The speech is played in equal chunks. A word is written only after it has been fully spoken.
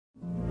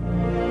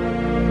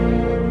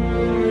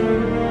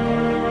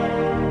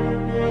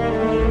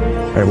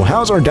Alright, well,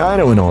 how's our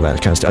dino and all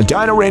that kind of stuff?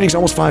 Dino rating's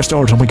almost 5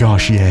 stars. Oh my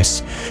gosh,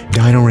 yes.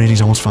 Dino rating's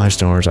almost 5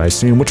 stars, I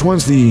assume. Which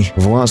one's the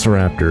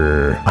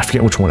Velociraptor? I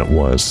forget which one it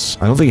was.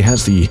 I don't think it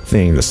has the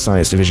thing, the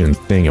science division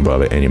thing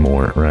above it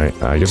anymore, right?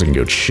 I guess I can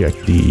go check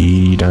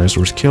the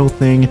dinosaurs kill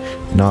thing.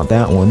 Not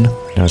that one.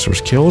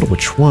 Dinosaurs killed.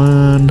 Which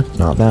one?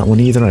 Not that one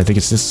either. I think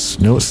it's this.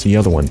 No, it's the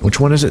other one. Which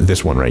one is it?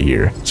 This one right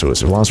here. So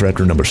it's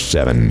Velociraptor number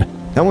 7.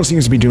 That one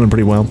seems to be doing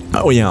pretty well.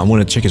 Oh yeah, I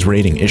want to check his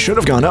rating. It should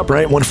have gone up,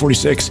 right?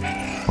 146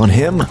 on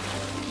him.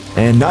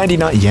 And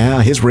 99,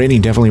 yeah, his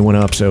rating definitely went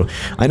up. So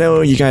I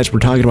know you guys were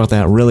talking about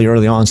that really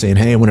early on, saying,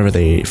 hey, whenever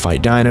they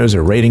fight dinos,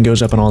 their rating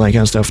goes up and all that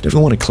kind of stuff.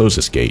 Definitely want to close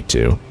this gate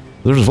too.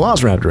 There's a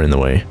Velociraptor in the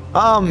way.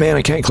 Oh man,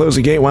 I can't close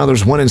the gate while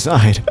there's one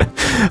inside.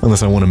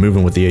 Unless I want to move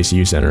him with the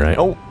ACU center, right?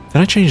 Oh,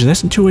 did I change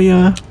this into a,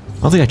 I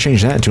don't think I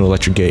changed that into an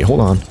electric gate.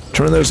 Hold on.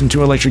 Turn those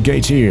into electric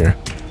gates here.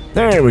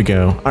 There we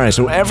go. All right,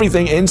 so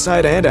everything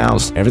inside and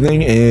out,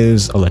 everything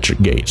is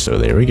electric gate. So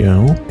there we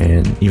go.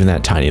 And even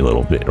that tiny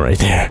little bit right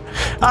there.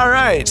 All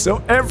right,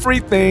 so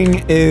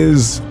everything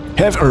is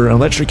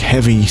electric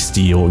heavy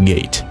steel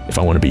gate, if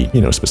I want to be,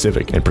 you know,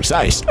 specific and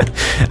precise.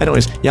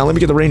 Anyways, yeah, let me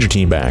get the ranger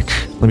team back.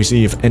 Let me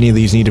see if any of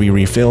these need to be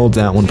refilled.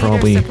 That one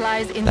probably,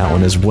 that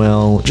one as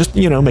well. Just,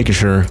 you know, making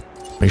sure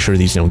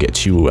these don't get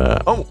too,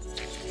 oh.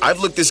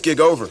 I've looked this gig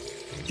over.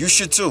 You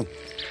should too.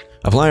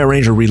 Apply a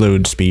Ranger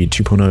Reload Speed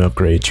 2.0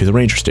 upgrade to the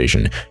Ranger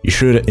Station. You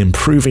should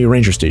improve your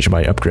Ranger Station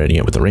by upgrading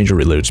it with the Ranger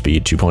Reload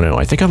Speed 2.0.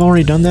 I think I've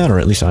already done that, or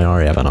at least I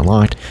already have it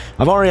unlocked.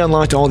 I've already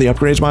unlocked all the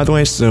upgrades, by the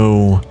way,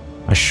 so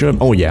I should...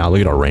 Oh yeah, look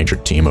at our Ranger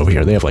team over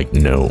here. They have like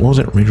no... What was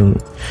it? Ranger...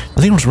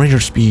 I think it was Ranger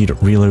Speed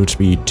Reload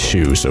Speed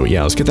 2. So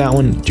yeah, let's get that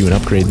one, do an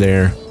upgrade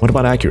there. What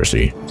about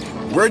accuracy?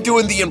 We're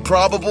doing the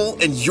improbable,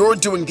 and you're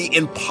doing the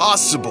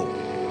impossible.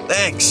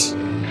 Thanks.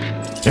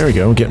 There we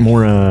go, get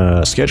more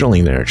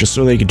scheduling there, just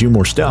so they could do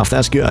more stuff.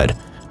 That's good.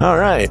 All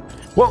right.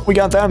 Well, we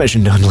got that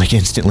mission done like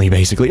instantly,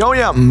 basically. Oh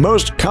yeah,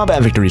 most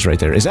combat victories right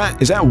there. Is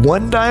that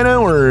one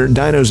dino or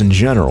dinos in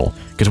general?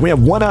 Because we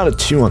have 1 out of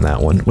 2 on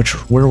that one.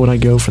 Where would I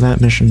go for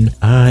that mission?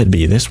 It'd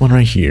be this one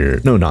right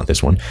here. No, not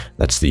this one.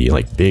 That's the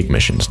like big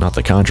missions, not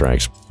the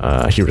contracts.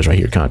 Here it is right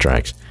here,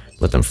 contracts.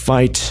 Let them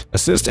fight.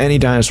 Assist any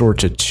dinosaur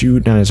to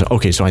 2 dinosaurs.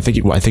 Okay, so I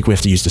think we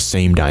have to use the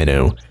same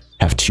dino,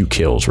 have 2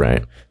 kills,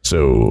 right?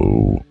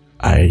 So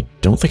I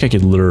don't think I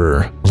could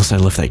lure, unless I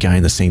left that guy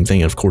in the same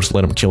thing, and of course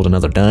let him kill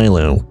another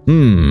dino.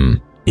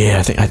 Yeah,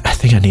 I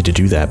think I need to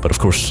do that, but of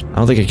course, I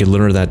don't think I could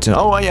lure that.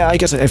 Oh yeah, I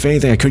guess if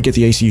anything, I could get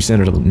the ACU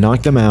center to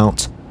knock them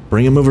out,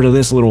 bring them over to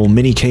this little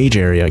mini cage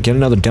area, get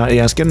another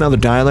let's get another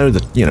dino,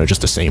 you know, just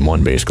the same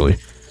one basically.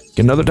 Get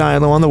another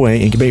dino on the way,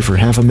 incubate for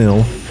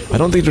 $500,000. I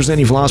don't think there's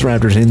any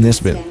Velociraptors in this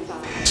bit,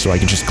 so I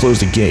can just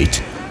close the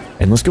gate.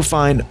 And let's go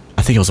find,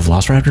 I think it was a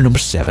Velociraptor number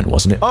 7,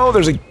 wasn't it? Oh,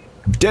 there's a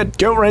dead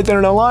goat right there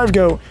and a live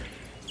goat.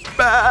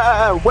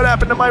 Bah! What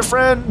happened to my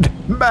friend?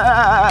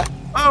 Bah!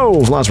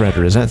 Oh,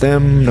 Velociraptor, is that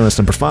them? No, that's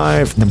number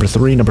 5, number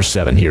 3, number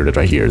 7 here,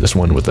 right here. This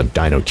one with the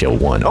dino kill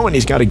 1. Oh, and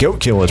he's got a goat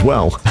kill as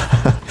well.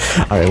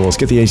 Alright, well, let's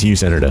get the ACU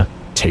center to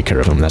take care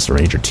of him. That's the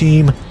Ranger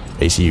team.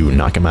 ACU,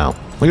 knock him out.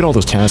 Look at all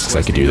those tasks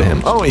I could do to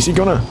him. Oh, is he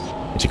gonna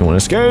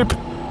escape?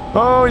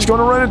 Oh, he's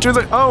gonna run into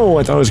the... Oh,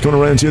 I thought he was gonna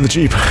run into the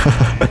Jeep.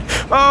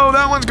 Oh,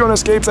 that one's gonna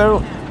escape,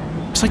 though.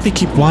 It's like they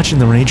keep watching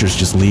the Rangers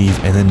just leave,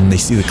 and then they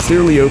see the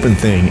clearly open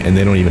thing, and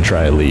they don't even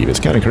try to leave. It's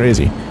kind of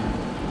crazy.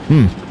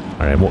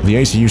 Alright, well, the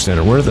ACU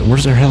center,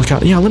 where's their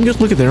helicopter? Yeah, let me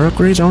just look at their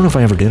upgrades. I don't know if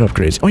I ever did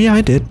upgrades. Oh, yeah,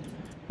 I did.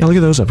 Yeah, look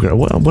at those upgrades.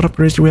 What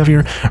upgrades do we have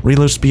here?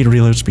 Reload speed,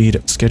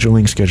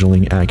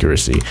 scheduling,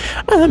 accuracy.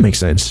 Oh, that makes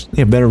sense.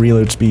 They have better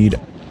reload speed,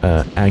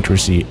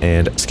 accuracy,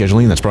 and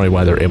scheduling. That's probably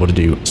why they're able to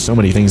do so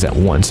many things at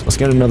once. Let's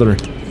get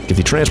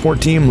the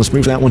transport team. Let's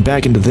move that one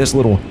back into this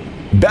little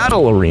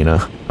battle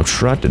arena.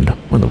 Obstructed.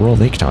 What in the world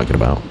are they talking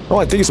about? Oh,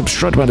 I think it's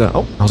obstructed by the...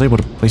 Oh, I was able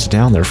to place it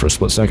down there for a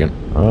split second.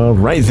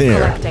 Right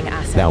there.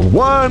 That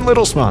one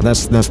little spot.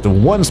 That's the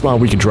one spot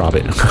we could drop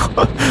it.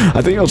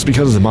 I think it was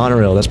because of the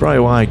monorail. That's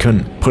probably why I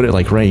couldn't put it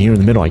like right here in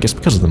the middle. I guess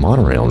because of the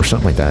monorail or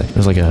something like that. It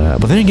was like a...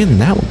 But then again,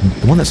 that one,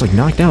 the one that's like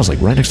knocked out is like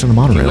right next to the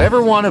monorail. If you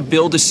ever want to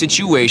build a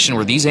situation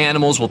where these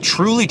animals will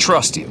truly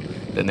trust you,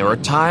 then there are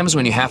times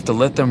when you have to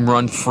let them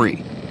run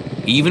free.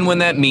 Even when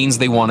that means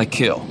they want to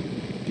kill.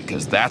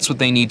 Because that's what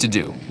they need to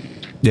do.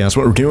 Yeah, that's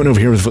what we're doing over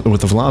here with the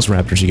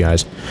Velociraptors, you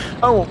guys.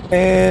 Oh,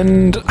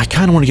 and I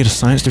kind of want to get a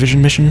science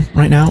division mission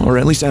right now, or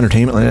at least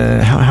entertainment.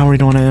 How are we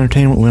doing on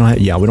entertainment? We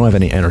don't have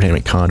any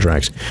entertainment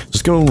contracts.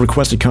 Let's go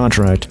request a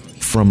contract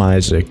from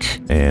Isaac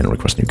and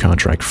request a new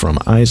contract from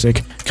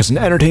Isaac, because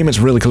entertainment's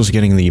really close to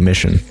getting the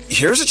mission.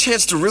 Here's a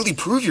chance to really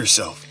prove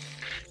yourself.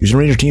 Use a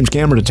Ranger team's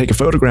camera to take a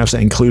photograph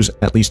that includes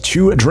at least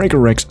 2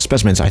 Dracorex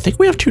specimens. I think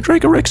we have 2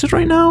 Dracorexes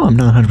right now. I'm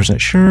not 100%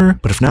 sure.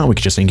 But if not, we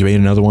could just incubate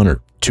another one or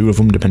 2 of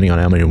them, depending on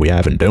how many we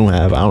have and don't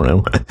have. I don't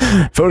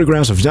know.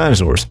 Photographs of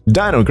dinosaurs.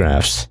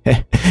 Dinographs.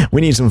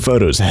 We need some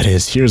photos, that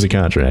is. Here's the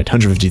contract.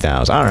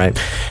 150,000. All right.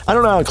 I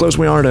don't know how close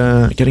we are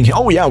to getting...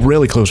 Oh, yeah,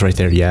 really close right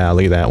there. Yeah,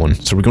 look at that one.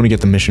 So we're going to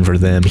get the mission for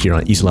them here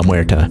on Isla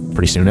Muerta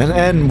pretty soon.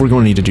 And we're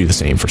going to need to do the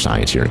same for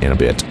science here in a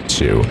bit,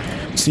 too.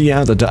 See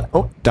how the...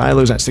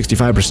 Dilo's at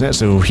 65%,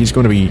 so he's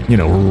going to be, you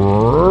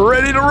know,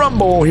 ready to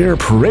rumble here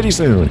pretty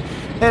soon.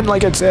 And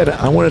like I said,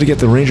 I wanted to get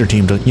the Ranger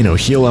team to, you know,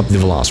 heal up the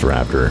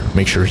Velociraptor,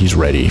 make sure he's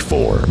ready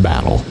for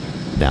battle.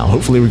 Now,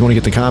 hopefully we're going to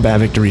get the combat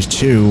victories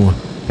too,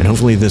 and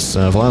hopefully this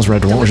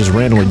Velociraptor won't just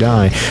randomly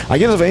die. I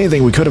guess if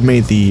anything, we could have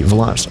made the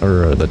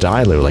the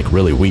Dilo like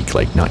really weak,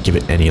 like not give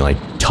it any like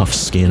tough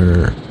skin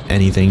or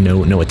anything,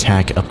 no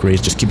attack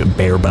upgrades, just keep it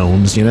bare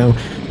bones, you know?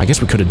 I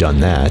guess we could have done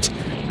that.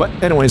 But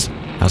anyways,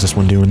 how's this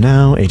one doing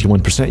now?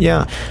 81%,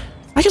 yeah.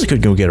 I guess I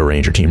could go get a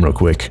Ranger team real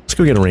quick. Let's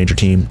go get a Ranger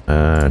team.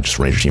 Just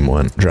Ranger team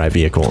 1, drive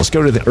vehicle. Let's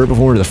go to the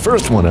herbivore, the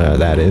first one,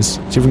 that is.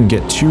 See if we can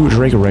get 2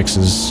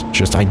 Dracorexes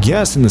just, I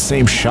guess, in the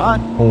same shot,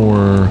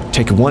 or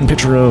take one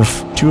picture of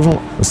 2 of them.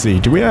 Let's see,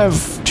 do we have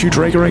 2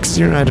 Dracorexes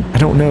here? I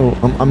don't know.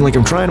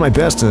 I'm trying my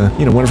best to,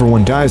 you know, whenever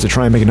one dies, to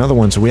try and make another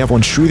one. So we have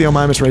one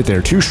Struthiomimus right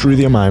there, 2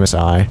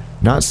 Struthiomimus.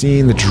 Not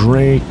seeing the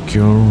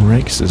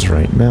Dracorexes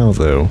right now,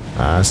 though.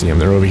 I see them,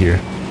 they're over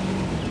here.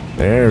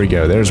 There we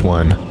go, there's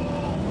one.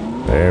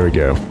 There we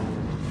go.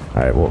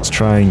 Alright, well, let's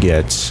try and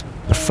get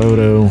a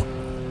photo.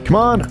 Come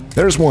on!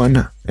 There's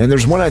one. And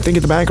there's one, I think,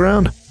 in the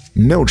background?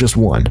 No, just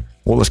one.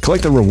 Well, let's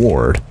collect the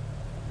reward.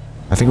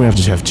 I think we have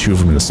to have 2 of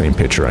them in the same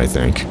picture, I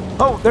think.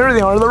 Oh, there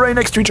they are. They're right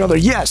next to each other.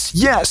 Yes!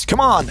 Yes!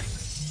 Come on!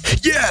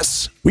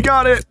 Yes! We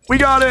got it! We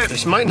got it!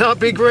 This might not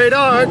be great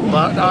art,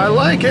 but I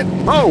like it.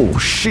 Oh,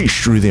 sheesh,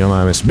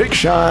 Struthiomimus. Big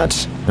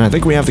shot! And I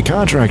think we have the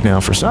contract now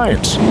for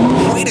science.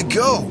 Way to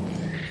go!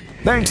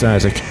 Thanks,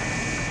 Isaac.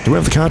 Do we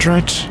have the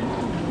contract?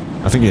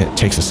 I think it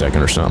takes a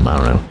second or something, I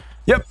don't know.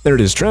 Yep, there it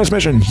is,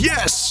 transmission,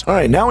 yes!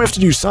 Alright, now we have to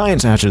do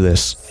science after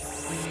this.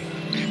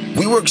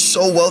 We worked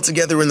so well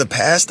together in the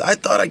past, I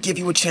thought I'd give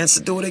you a chance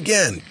to do it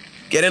again.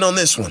 Get in on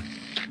this one.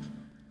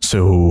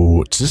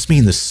 So, does this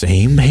mean the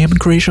same Hammond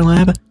Creation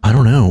Lab? I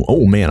don't know.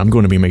 Oh man, I'm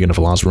going to be making a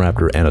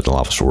Velociraptor and a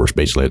Dilophosaurus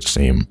basically at the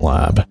same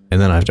lab. And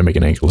then I have to make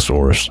an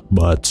Ankylosaurus,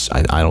 but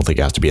I don't think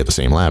it has to be at the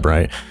same lab,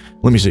 right?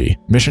 Let me see.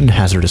 Mission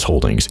hazardous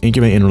holdings.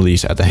 Incubate and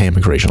release at the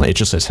Hammond Creation Lab. It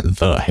just says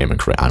the Hammond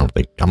Creation. I don't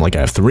think... I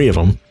have 3 of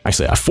them.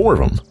 Actually, I have 4 of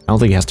them. I don't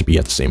think it has to be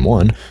at the same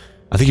one.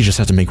 I think you just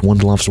have to make 1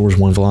 Dilophosaurus,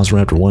 1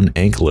 Velociraptor, 1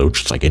 Ankylo,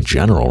 just like in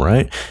general,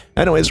 right?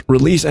 Anyways,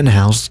 release and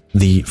house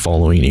the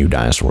following new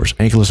dinosaurs.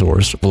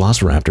 Ankylosaurus,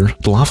 Velociraptor,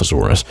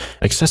 Dilophosaurus.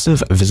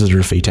 Excessive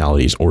visitor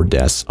fatalities or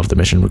deaths of the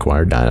mission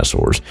required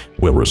dinosaurs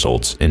will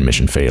result in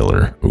mission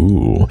failure.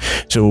 Ooh.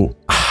 So,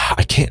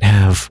 I can't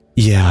have...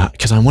 Yeah,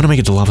 because I want to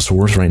make a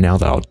Dilophosaurus right now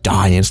that'll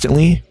die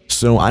instantly.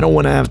 So I don't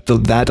want to have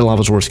that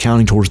Dilophosaurus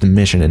counting towards the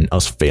mission and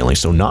us failing.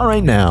 So not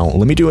right now.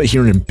 Let me do it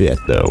here in a bit,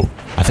 though.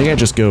 I think I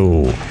just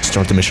go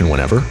start the mission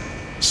whenever.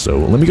 So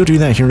let me go do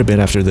that here in a bit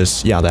after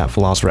this. Yeah, that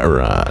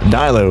Velociraptor,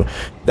 Dilo.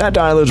 That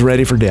Dilo's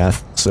ready for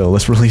death. So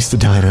let's release the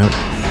Dino.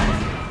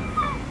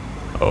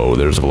 Oh,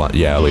 there's a lot.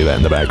 Yeah, look at that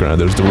in the background.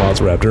 There's the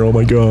Velociraptor. Oh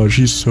my gosh,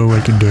 he's so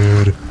freaking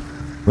dead.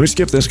 Let me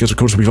skip this because, of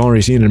course, we've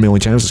already seen it a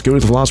million times. Let's go to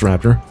the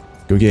Velociraptor.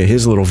 Go get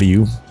his little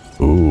view.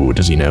 Ooh,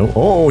 does he know?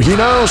 Oh, he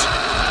knows!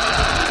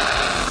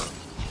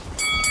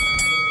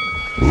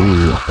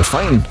 Ooh, they're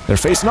fighting. They're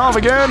facing off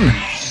again!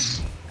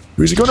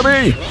 Who's it gonna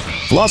be?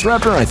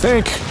 Velociraptor, I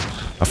think.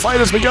 A fight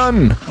has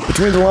begun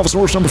between the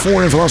Dilophosaurus number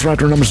 4 and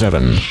Velociraptor number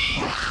 7.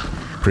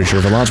 Pretty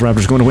sure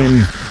Velociraptor's going to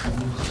win.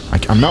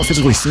 I'm not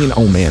physically seeing...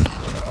 Oh, man.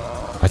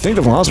 I think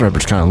the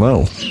Velociraptor's kind of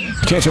low.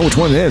 I can't tell which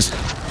one it is.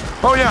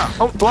 Oh, yeah.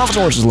 Oh, the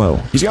Dilophosaurus is low.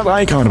 He's got the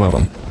icon above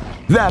him.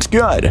 That's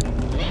good.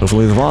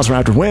 Hopefully the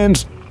Velociraptor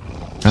wins.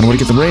 Kinda want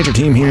to get the Ranger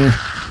team here.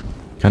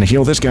 Kinda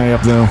heal this guy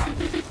up, though.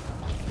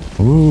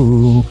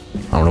 Ooh.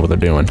 I don't know what they're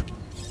doing.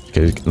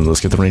 Okay, let's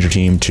get the Ranger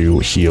team to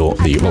heal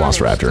the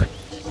Velociraptor.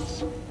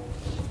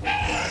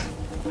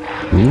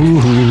 Ooh.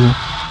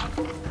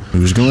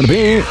 Who's going to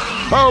be?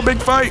 Oh, big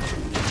fight.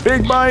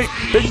 Big bite.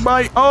 Big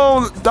bite.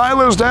 Oh,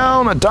 Dilo's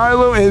down.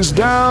 Dilo is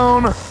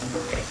down.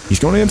 He's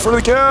going in for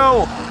the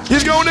kill.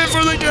 He's going in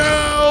for the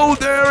kill.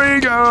 There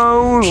he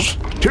goes.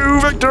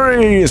 2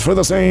 victories for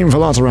the same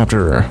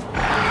Velociraptor.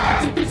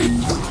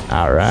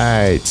 All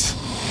right.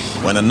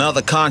 When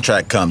another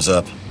contract comes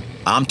up,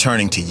 I'm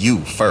turning to you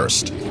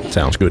first.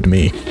 Sounds good to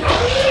me.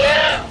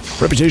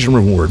 Reputation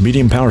reward,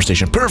 medium power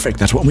station. Perfect.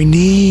 That's what we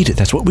need.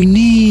 That's what we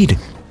need.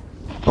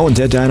 Oh, and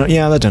dead dino.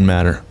 Yeah, that doesn't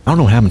matter. I don't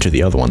know what happened to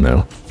the other one,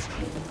 though.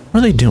 What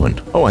are they doing?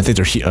 Oh, I think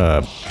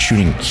they're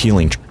shooting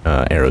healing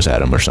arrows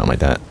at him or something like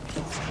that.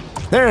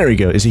 There we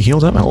go. Is he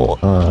healed up?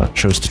 Oh,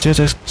 show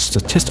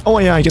statistics. Oh,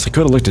 yeah, I guess I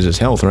could have looked at his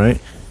health, right?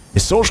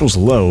 His social's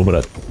low,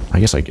 but I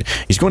guess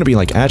he's going to be,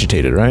 like,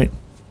 agitated, right?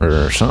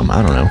 Or something.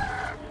 I don't know.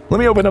 Let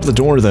me open up the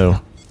door,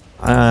 though.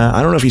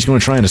 I don't know if he's going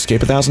to try and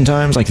escape 1,000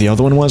 times like the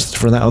other one was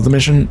for that other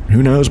mission.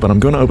 Who knows? But I'm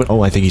going to open...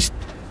 Oh, I think he's...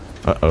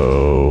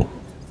 Uh-oh.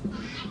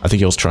 I think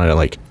he'll try to,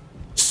 like,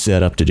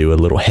 set up to do a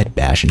little head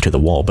bash into the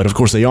wall. But of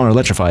course, they are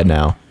electrified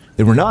now.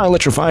 They were not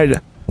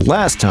electrified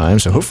last time,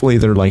 so hopefully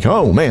they're like,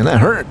 oh man, that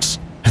hurts.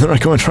 And they're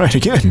not going to try it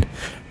again.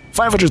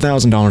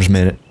 $500,000 a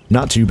minute.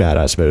 Not too bad,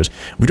 I suppose.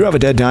 We do have a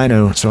dead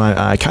dino, so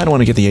I kind of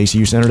want to get the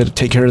ACU center to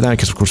take care of that,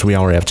 because of course we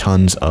already have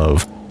tons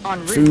of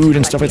food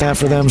and stuff like that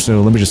for them,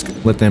 so let me just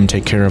let them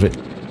take care of it.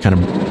 Kind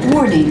of...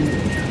 Warning.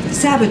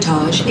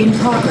 Sabotage in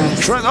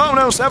progress. Oh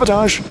no,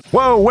 sabotage!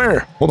 Whoa,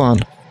 where? Hold on.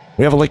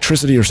 We have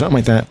electricity or something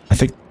like that. I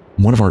think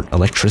one of our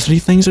electricity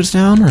things is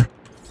down, or...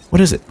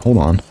 What is it? Hold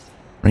on.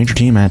 Ranger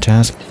team, add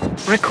task.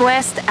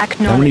 Request acknowledged.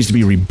 That one needs to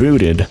be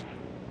rebooted.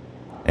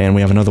 And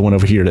we have another one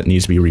over here that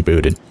needs to be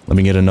rebooted. Let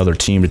me get another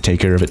team to take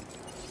care of it.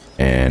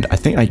 And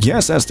I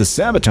guess that's the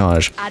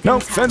sabotage. No,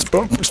 fence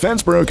broken,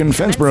 fence broken.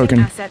 Fence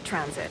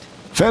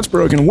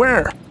broken,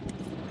 where?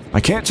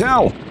 I can't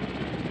tell.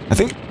 I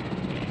think...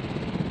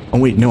 Oh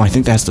wait, no, I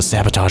think that's the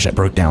sabotage that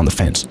broke down the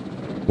fence.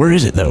 Where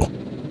is it though?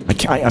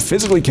 I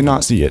physically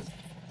cannot see it.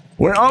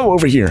 Where? Oh,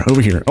 over here,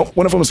 over here. Oh,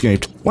 one of them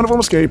escaped. One of them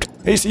escaped.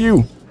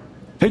 ACU.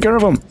 Take care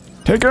of him.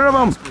 Take care of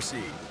him.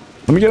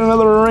 Let me get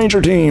another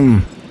ranger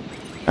team.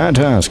 Add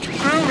task.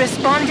 Crew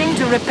responding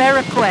to repair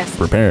request.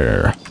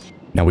 Repair.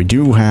 Now we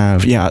do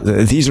have, yeah,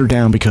 these are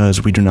down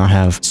because we do not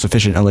have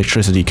sufficient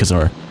electricity because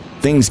our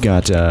things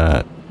got,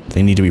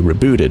 they need to be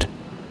rebooted.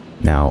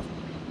 Now,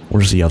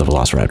 where's the other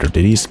Velociraptor?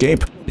 Did he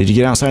escape? Did he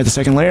get outside the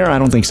second layer? I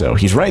don't think so.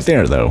 He's right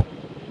there though.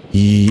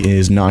 He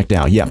is knocked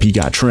out. Yep, he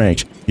got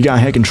tranked. He got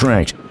heckin'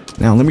 tranked.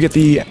 Now let me get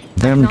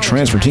them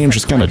transfer teams,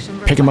 just kind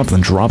of pick them up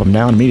and drop them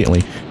down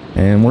immediately.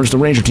 And where's the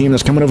ranger team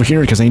that's coming over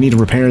here? Because they need to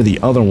repair the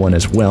other one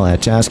as well.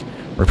 At task.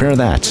 Repair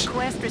that.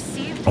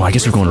 Oh, I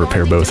guess they're going to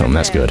repair both of them.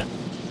 That's good.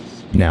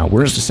 Now,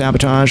 where's the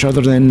sabotage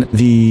other than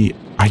the...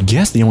 I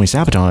guess the only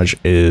sabotage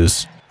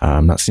is...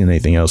 I'm not seeing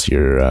anything else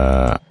here.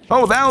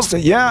 Oh, that was the...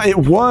 Yeah, it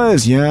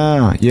was.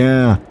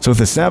 Yeah. So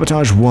the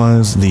sabotage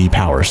was the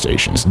power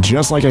stations.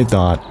 Just like I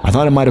thought. I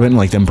thought it might have been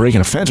like them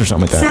breaking a fence or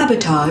something like that.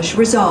 Sabotage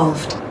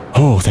resolved.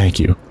 Oh, thank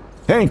you.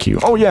 Thank you.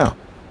 Oh, yeah.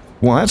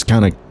 Well, that's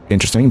kind of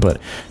interesting,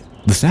 but...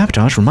 The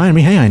sabotage reminded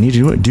me, hey, I need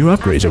to do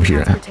upgrades over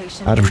here.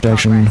 Out of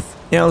protection.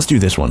 Yeah, let's do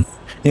this one.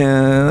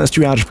 Yeah, let's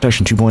do outer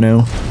protection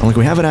 2.0. Like,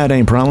 we haven't had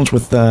any problems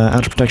with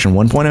outer protection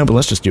 1.0, but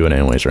let's just do it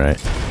anyways, right?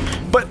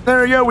 But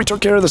there you go, we took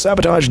care of the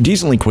sabotage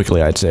decently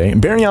quickly, I'd say.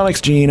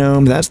 Baryonyx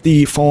genome, that's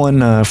the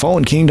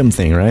fallen kingdom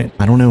thing, right?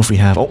 I don't know if we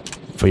have... Oh,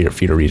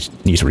 feeder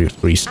needs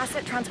resupplied.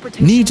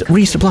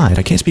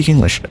 I can't speak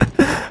English.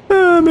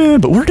 Oh, man,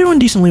 but we're doing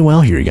decently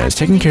well here, you guys.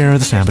 Taking care of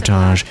the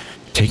sabotage.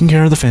 Taking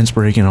care of the fence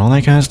breaking, all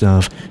that kind of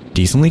stuff,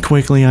 decently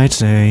quickly, I'd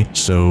say.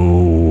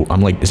 So, I'm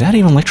like, is that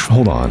even electric?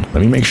 Hold on,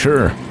 let me make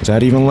sure. Is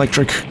that even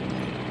electric?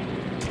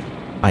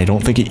 I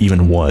don't think it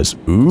even was.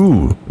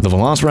 Ooh, the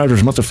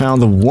Velociraptors must have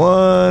found the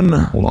one.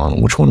 Hold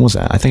on, which one was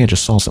that? I think I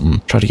just saw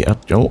something try to get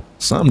up. Oh,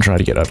 something tried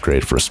to get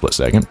upgraded for a split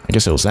second. I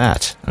guess it was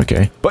that.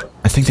 Okay, but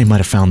I think they might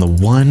have found the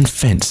one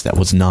fence that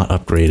was not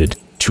upgraded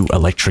to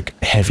electric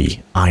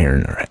heavy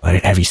iron or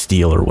heavy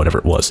steel or whatever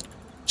it was.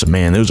 So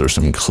man, those are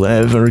some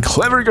clever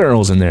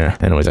girls in there.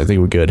 Anyways, I think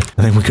we're good.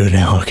 I think we're good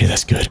now. Okay,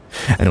 that's good.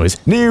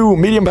 Anyways, new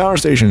medium power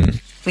station.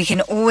 We can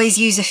always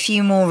use a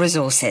few more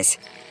resources.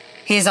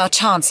 Here's our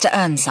chance to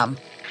earn some.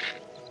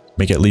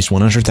 Make at least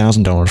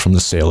 $100,000 from the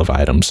sale of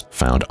items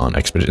found on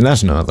expedition.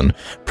 That's nothing.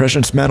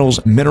 Precious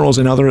metals, minerals,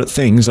 and other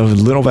things of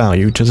little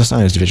value to the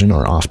science division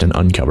are often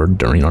uncovered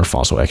during our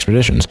fossil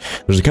expeditions.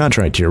 There's a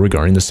contract here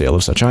regarding the sale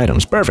of such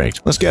items.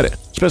 Perfect. Let's get it.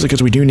 Especially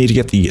because we do need to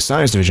get the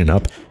science division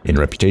up in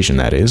reputation,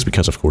 that is,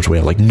 because of course we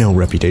have like no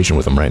reputation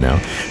with them right now.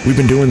 We've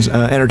been doing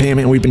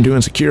entertainment, we've been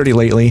doing security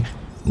lately.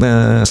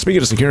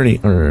 Speaking of security,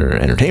 or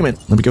entertainment,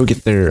 let me go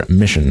get their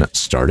mission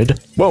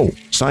started. Whoa,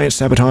 science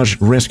sabotage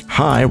risk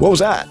high. What was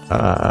that?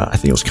 I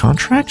think it was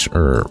contracts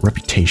or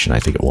reputation, I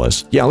think it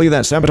was. Yeah, look at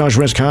that, sabotage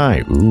risk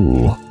high.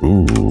 Ooh,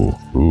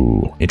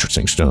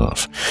 interesting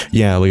stuff.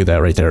 Yeah, look at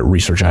that right there,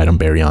 research item,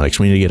 baryonyx.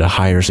 We need to get a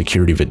higher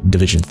security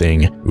division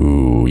thing.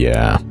 Ooh,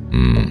 yeah.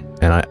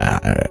 And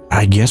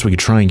I guess we could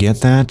try and get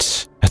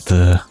that at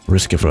the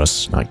risk of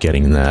us not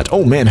getting that.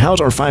 Oh man,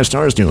 how's our 5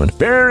 stars doing?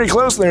 Very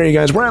close there, you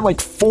guys. We're at like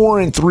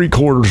 4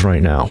 3/4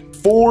 right now.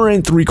 4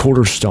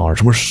 3/4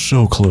 stars. We're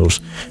so close.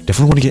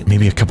 Definitely want to get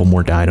maybe a couple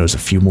more dinos, a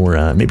few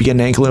more, maybe get an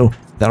ankylo.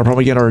 That'll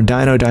probably get our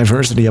dino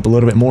diversity up a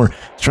little bit more.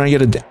 Trying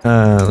to get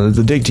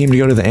the dig team to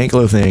go to the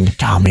ankylo thing.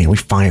 God, man, we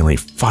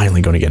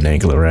finally going to get an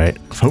ankylo, right?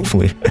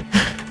 Hopefully.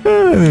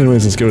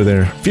 Anyways, let's go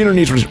there. Feeder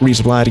needs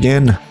resupplied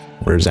again.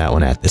 Where's that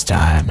one at this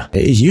time?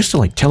 It used to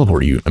like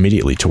teleport you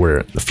immediately to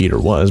where the feeder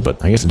was,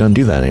 but I guess it doesn't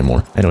do that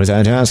anymore. Anyways,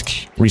 add task,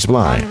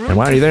 resupply. And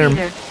while you're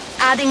there,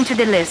 adding to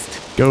the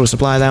list. Go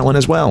supply that one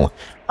as well.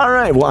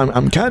 Alright, well,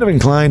 I'm kind of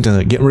inclined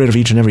to get rid of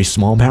each and every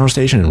small power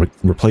station and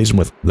replace them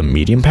with the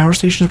medium power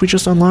stations we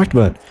just unlocked,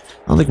 but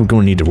I don't think we're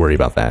going to need to worry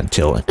about that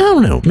until, I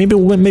don't know, maybe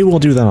we'll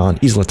do that on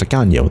Isla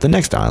Tacaño, the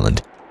next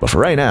island. But for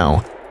right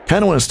now,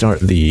 kind of want to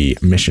start the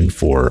mission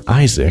for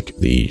Isaac,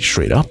 the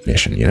straight up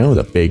mission, you know,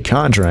 the big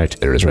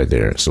contract. There it is right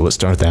there. So let's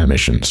start that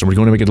mission. So we're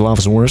going to make a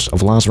Dilophosaurus, a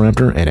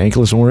Velociraptor, and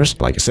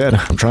Ankylosaurus. Like I said,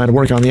 I'm trying to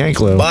work on the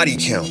Ankylo. Body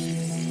count.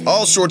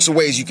 all sorts of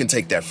ways you can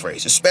take that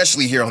phrase,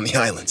 especially here on the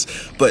islands.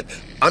 But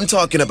I'm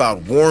talking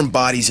about warm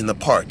bodies in the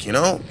park, you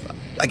know?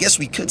 I guess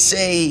we could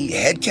say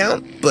head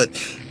count, but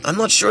I'm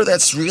not sure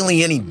that's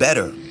really any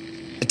better.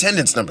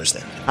 Attendance numbers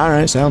then. All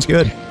right, sounds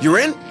good. You're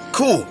in?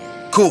 Cool,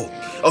 cool.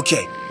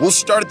 Okay, we'll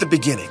start at the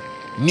beginning.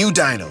 New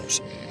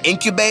dinos.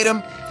 Incubate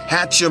them,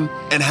 hatch them,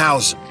 and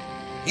house them.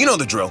 You know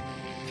the drill.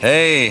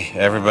 Hey,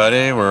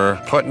 everybody,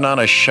 we're putting on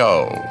a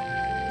show.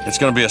 It's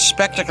going to be a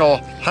spectacle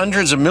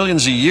hundreds of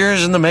millions of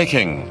years in the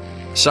making.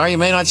 Sorry you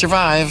may not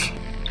survive.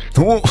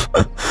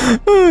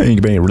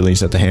 Incubate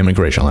released at the Hammond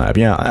Creation Lab.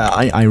 Yeah,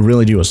 I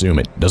really do assume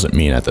it doesn't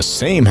mean at the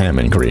same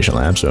Hammond Creation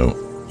Lab,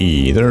 so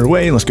either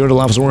way, let's go to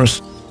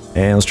Dilophosaurus.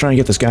 And let's try and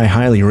get this guy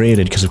highly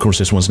rated, because of course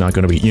this one's not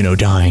going to be, you know,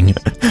 dying.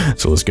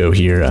 So let's go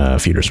here.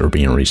 Feeders are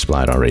being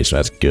resupplied already, so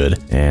that's good.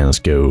 And let's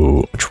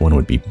go, which one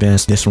would be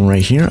best? This one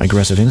right here,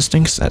 Aggressive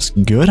Instincts, that's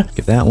good.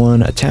 Get that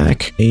one.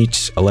 Attack,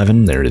 8,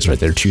 11, there it is right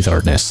there, Tooth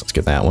Hardness. Let's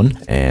get that one.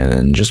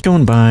 And just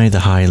going by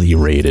the highly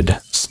rated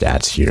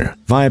stats here.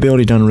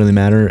 Viability doesn't really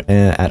matter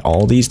at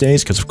all these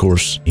days, because of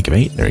course,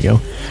 Incubate, there you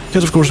go.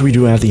 Because of course we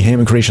do have the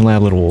Hammond Creation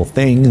Lab little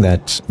thing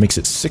that makes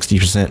it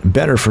 60%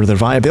 better for their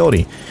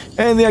viability.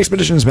 And the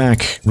Expedition's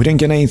back. We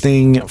didn't get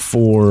anything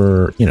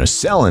for, you know,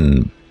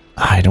 selling.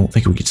 I don't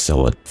think we could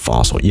sell a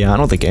fossil. Yeah, I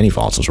don't think any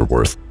fossils are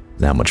worth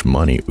that much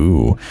money.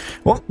 Ooh.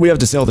 Well, we have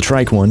to sell the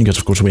trike one, because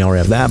of course we already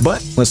have that,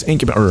 but let's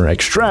incubate or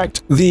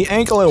extract the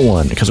ankylo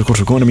one, because of course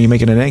we're going to be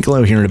making an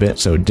ankylo here in a bit,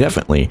 so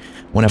definitely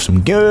want to have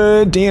some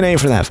good DNA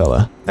for that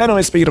fella.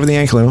 Anyway, speaking of the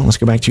ankylo, let's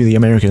go back to the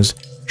Americas.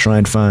 Try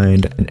and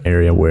find an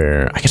area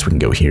where, I guess we can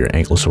go here,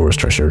 Ankylosaurus,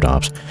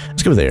 Triceratops.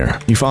 Let's go there.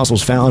 New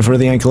fossils found for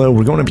the Ankylo.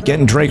 We're going to be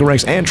getting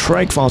Dracorex and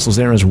Trike fossils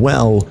there as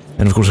well.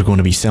 And of course, we're going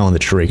to be selling the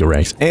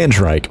Dracorex and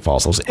Trike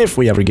fossils if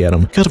we ever get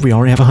them, because we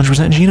already have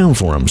 100% genome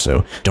for them,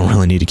 so don't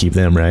really need to keep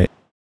them, right?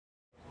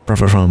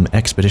 From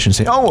Expedition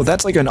say, oh,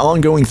 that's like an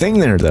ongoing thing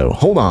there though.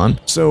 Hold on.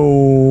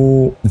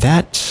 So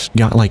that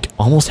got like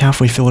almost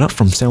halfway filled up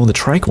from selling the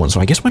trike one. So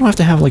I guess we don't have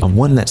to have like a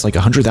one that's like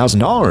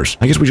 $100,000.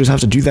 I guess we just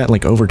have to do that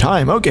like over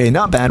time. Okay,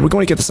 not bad. We're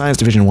going to get the Science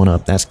Division one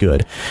up. That's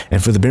good.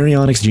 And for the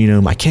Baryonyx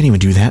genome, I can't even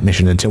do that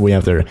mission until we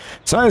have their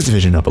Science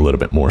Division up a little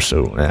bit more.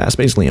 So that's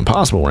basically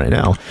impossible right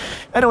now.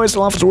 Anyways,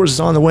 Dilophosaurus is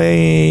on the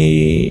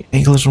way.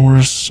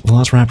 Ankylosaurus,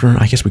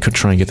 Velociraptor. I guess we could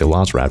try and get the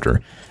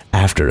Velociraptor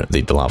after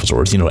the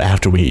Dilophosaurus, you know,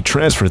 after we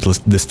transfer this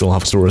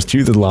Dilophosaurus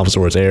to the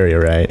Dilophosaurus area,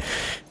 right?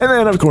 And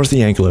then, of course, the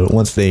Ankylo,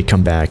 once they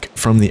come back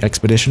from the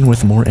expedition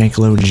with more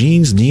Ankylo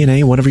genes,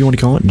 DNA, whatever you want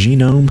to call it,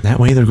 genome, that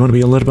way they're going to be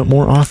a little bit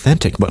more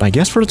authentic. But I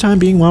guess for the time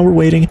being, while we're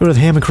waiting, go to the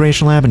Hammond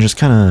Creation Lab and just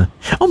kind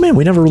of... Oh man,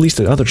 we never released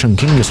the other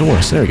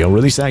Chunkingosaurus. There we go,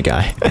 release that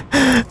guy.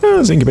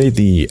 Let's incubate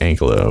the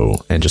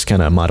Ankylo and just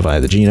kind of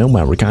modify the genome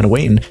while we're kind of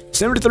waiting.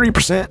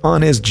 73%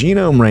 on his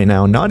genome right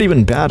now, not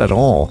even bad at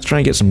all. Let's try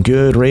and get some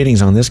good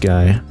ratings on this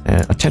guy.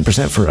 A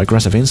 10% for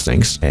Aggressive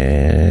Instincts,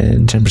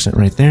 and 10%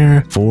 right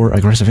there for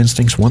Aggressive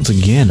Instincts once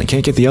again. I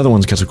can't get the other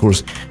ones because, of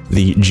course,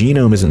 the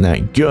genome isn't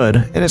that good,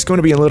 and it's going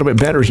to be a little bit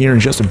better here in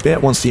just a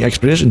bit once the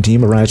expedition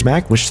team arrives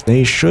back, which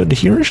they should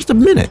here in just a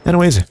minute.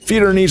 Anyways,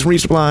 feeder needs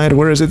resupplied.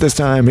 Where is it this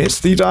time?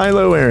 It's the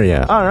Dilo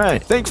area. All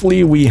right.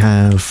 Thankfully, we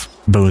have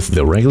both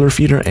the regular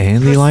feeder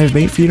and the live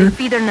bait feeder.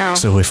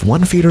 So if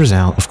one feeder is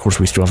out, of course,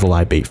 we still have the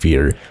live bait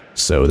feeder.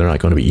 So they're not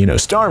going to be, you know,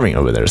 starving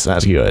over there. So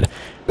that's good.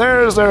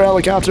 There's their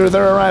helicopter.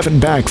 They're arriving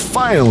back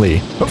finally.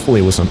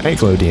 Hopefully with some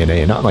Ankylo DNA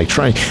and not like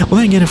Trike. Well,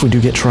 then again, if we do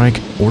get Trike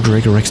or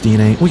Dracorex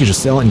DNA, we can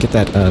just sell it and get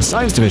that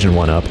Science Division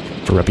one up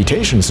for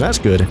reputation. So that's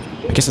good.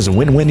 I guess it's a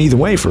win-win either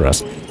way for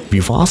us.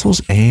 Few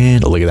fossils,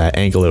 and look at that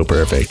Ankylo,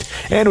 perfect.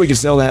 And we can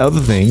sell that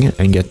other thing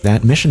and get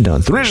that mission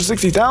done.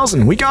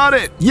 360,000. We got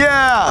it.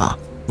 Yeah.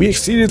 We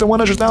exceeded the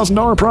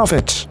 $100,000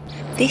 profit.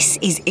 This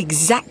is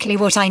exactly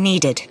what I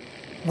needed.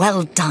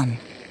 Well done.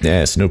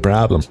 Yes, no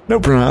problem. No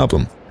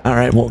problem. All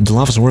right, well,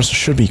 Dilophosaurus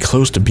should be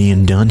close to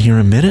being done here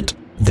in a minute.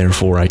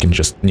 Therefore, I can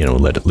just, you know,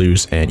 let it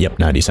loose. And yep,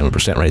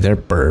 97% right there.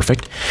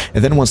 Perfect.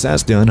 And then once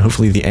that's done,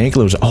 hopefully the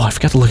Ankylos... Oh, I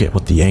forgot to look at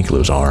what the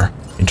Ankylos are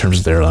in terms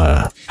of their...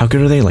 how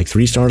good are they? Like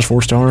 3 stars,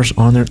 4 stars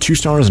on there? 2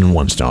 stars and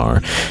 1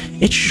 star.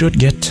 It should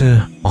get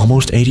to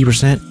almost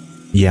 80%.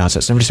 Yeah, it's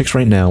at 76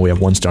 right now. We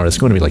have 1 star. It's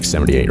going to be like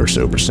 78 or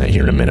so %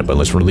 here in a minute. But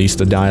let's release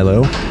the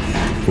Dilo.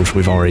 Of course,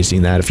 we've already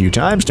seen that a few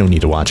times. Don't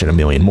need to watch it a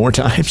million more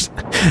times.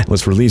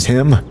 Let's release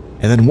him.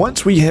 And then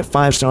once we hit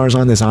 5 stars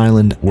on this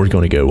island, we're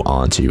going to go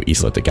on to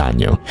Isla de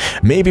Gano.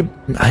 Maybe,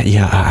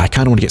 yeah, I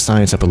kind of want to get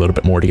science up a little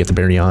bit more to get the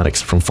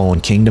Baryonyx from Fallen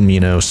Kingdom, you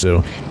know,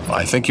 so...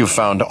 I think you've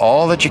found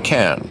all that you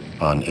can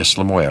on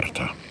Isla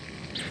Muerta.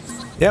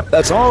 Yep,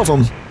 that's all of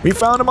them. We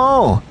found them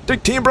all.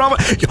 Dig Team Bravo.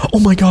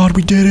 Oh my god,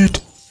 we did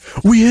it.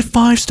 We hit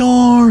 5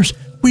 stars!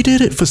 We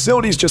did it!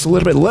 Facility's just a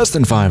little bit less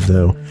than 5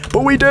 though.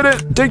 But we did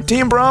it! Dig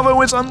Team Bravo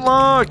is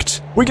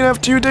unlocked! We can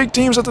have 2 dig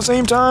teams at the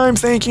same time!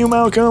 Thank you,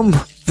 Malcolm!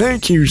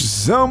 Thank you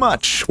so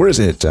much! Where is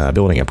it?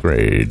 Building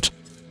upgrade.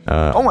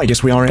 Oh, I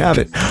guess we already have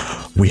it.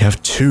 We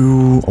have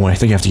 2. Oh, I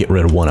think I have to get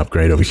rid of 1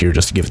 upgrade over here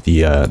just to give it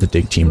the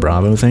Dig Team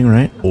Bravo thing,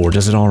 right? Or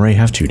does it already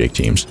have 2 dig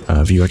teams?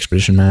 View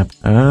expedition map.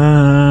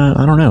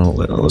 I don't know.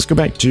 Let's go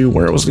back to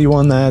where was the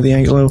one, the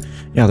Anglo?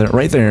 Yeah, they're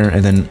right there,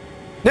 and then.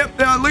 Yep,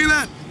 look at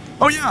that.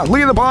 Oh yeah, look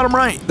at the bottom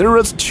right. There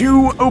was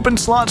 2 open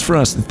slots for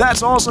us.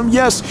 That's awesome.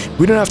 Yes,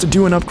 we don't have to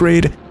do an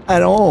upgrade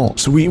at all.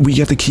 So we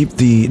get to keep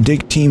the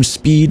dig team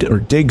speed or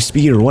dig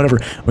speed or whatever.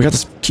 We got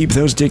to keep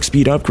those dig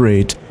speed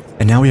upgrades.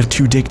 And now we have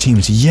 2 dig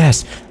teams.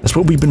 Yes, that's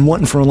what we've been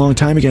wanting for a long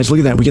time, you guys. Look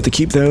at that. We get to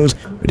keep those.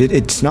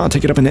 It's not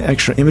taking up an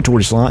extra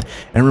inventory slot.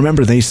 And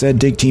remember, they said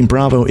Dig Team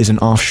Bravo is an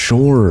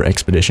offshore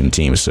expedition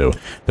team, so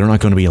they're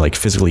not going to be like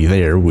physically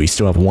there. We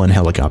still have 1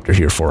 helicopter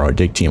here for our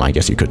dig team. I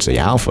guess you could say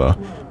Alpha,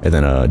 and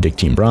then Dig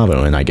Team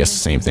Bravo, and I guess the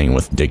same thing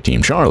with Dig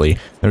Team Charlie.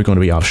 They're going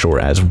to be offshore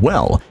as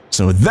well.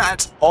 So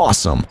that's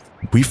awesome.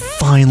 We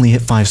finally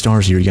hit 5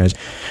 stars here, you guys.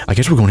 I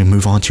guess we're going to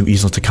move on to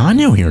Isla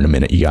Tacaño here in a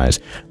minute, you guys.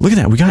 Look at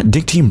that. We got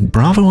Dig Team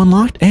Bravo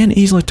unlocked and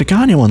Isla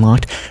Tacaño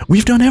unlocked.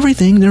 We've done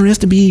everything there is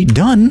to be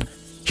done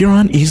here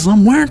on Isla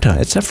Muerta,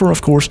 except for,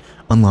 of course,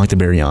 unlock the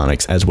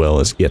baryonics as well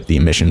as get the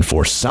mission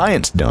for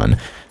science done.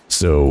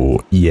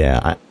 So,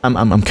 yeah,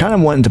 I'm kind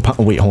of wanting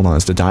to... Wait, hold on.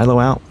 Is the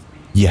Dilo out?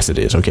 Yes, it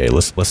is. Okay,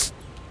 let's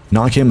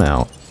knock him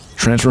out.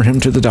 Transfer him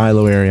to the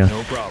Dilo area.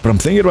 No problem. But I'm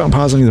thinking about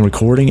pausing the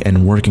recording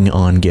and working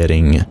on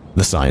getting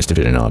the science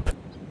division up.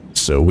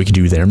 So we can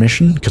do their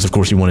mission, because of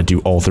course you want to do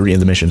all 3 of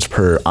the missions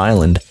per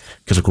island,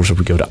 because of course if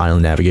we go to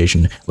island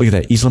navigation, look at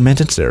that, Isla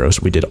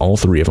Mantenceros, we did all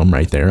 3 of them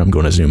right there. I'm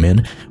going to zoom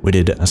in. We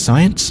did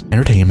science,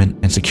 entertainment,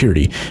 and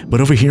security. But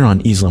over here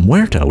on Isla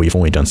Muerta, we've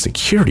only done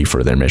security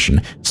for their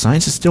mission.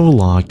 Science is still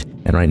locked,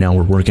 and right now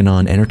we're working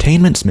on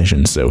entertainment's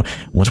missions. So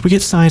once we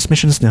get science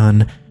missions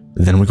done,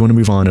 then we're going to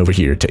move on over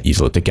here to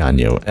Isla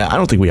Tacaño. I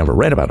don't think we ever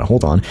read about it.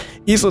 Hold on.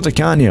 Isla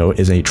Tacaño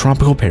is a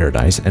tropical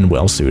paradise and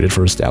well suited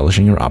for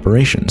establishing your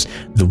operations.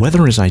 The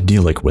weather is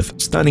idyllic with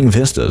stunning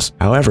vistas.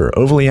 However,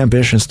 overly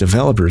ambitious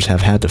developers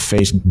have had to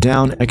face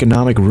down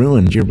economic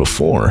ruin year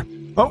before.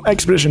 Oh,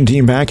 expedition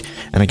team back,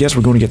 and I guess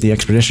we're going to get the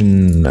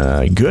expedition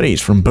goodies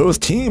from both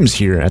teams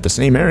here at the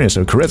same area.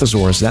 So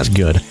Corythosaurus, that's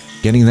good.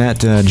 Getting that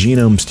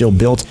genome still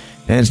built.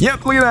 And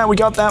yep, look at that, we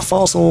got that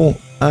fossil,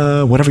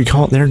 whatever you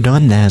call it there,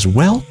 done as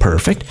well.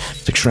 Perfect.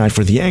 Let's extract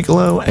for the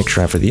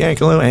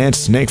Ankylo, and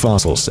snake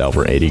fossils sell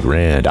for 80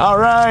 grand.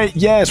 Alright,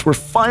 yes, we're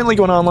finally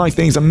going to unlock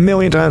things a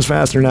million times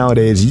faster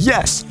nowadays.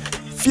 Yes!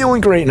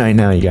 Feeling great right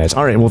now, you guys.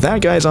 Alright, well,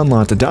 that guy's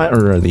unlocked.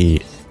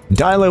 The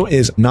Dilo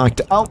is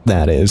knocked out,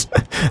 that is.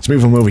 Let's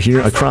move him over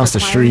here across the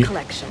street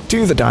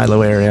to the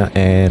Dilo area,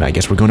 and I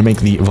guess we're going to make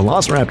the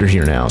Velociraptor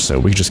here now, so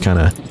we just kind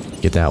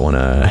of get that one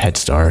a head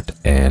start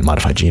and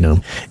modify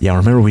genome. Yeah,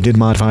 remember we did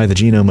modify the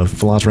genome of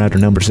Velociraptor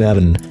number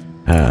 7.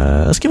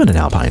 Let's give it an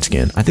alpine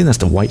skin. I think that's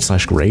the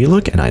white/gray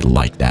look, and I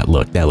like that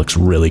look. That looks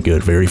really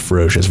good, very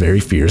ferocious, very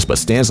fierce, but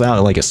stands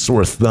out like a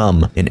sore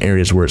thumb in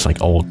areas where it's like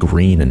all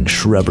green and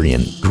shrubbery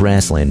and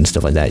grassland and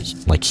stuff like that,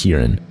 like here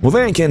in... Well,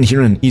 then again,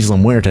 here in Isla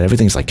Muerta,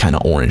 everything's like kind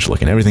of orange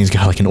looking. Everything's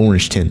got like an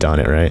orange tint on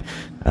it, right?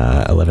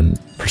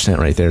 11%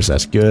 right there, so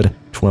that's good.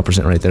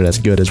 12% right there, that's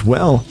good as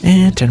well.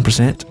 And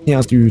 10%. Yeah,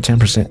 let's do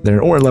 10%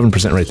 there, or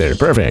 11% right there.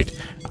 Perfect.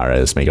 All right,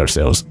 let's make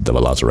ourselves the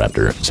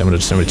Velociraptor.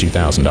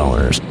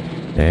 $772,000.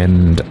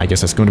 And I guess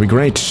that's going to be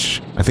great.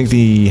 I think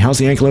how's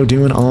the Ankylo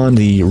doing on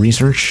the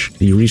research?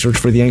 The research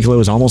for the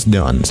Ankylo is almost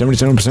done.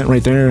 77%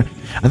 right there.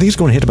 I think it's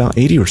going to hit about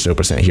 80 or so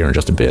 % here in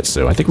just a bit.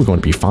 So I think we're going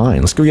to be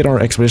fine. Let's go get our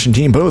expedition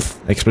team,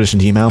 both Expedition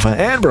Team Alpha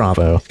and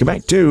Bravo. Go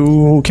back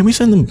to, can we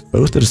send them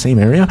both to the same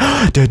area?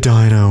 Dead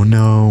Dino,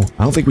 no.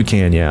 I don't think we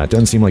can, yeah. It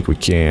doesn't seem like we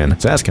can.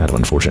 So that's kind of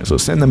unfortunate. So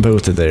send them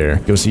both to there.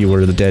 Go see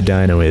where the dead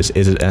dino is.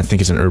 Is it, I think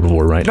it's an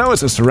herbivore, right? No,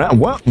 it's a Cerat.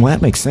 What? Well,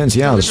 that makes sense.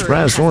 Yeah, the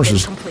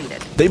Ceratosaurus.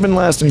 They've been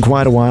lasting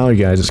quite a while,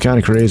 you guys. It's kind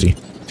of crazy.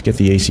 Let's get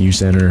the ACU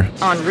center.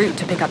 En route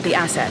to pick up the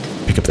asset.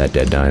 Pick up that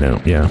dead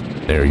dino. Yeah,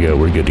 there we go.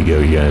 We're good to go,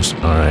 you guys.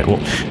 All right, well,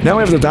 now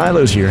we have the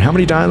Dilos here. How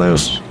many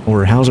Dilos?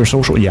 Or how's their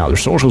social? Yeah, their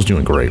social's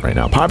doing great right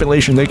now.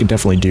 Population, they can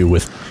definitely do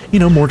with, you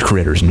know, more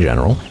critters in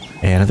general.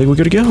 And I think we're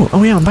good to go.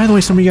 Oh, yeah, and by the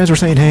way, some of you guys were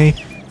saying, hey,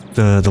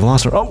 the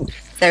Velociraptor. Oh!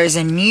 There is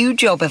a new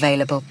job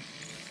available.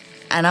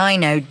 And I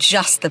know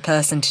just the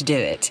person to do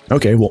it.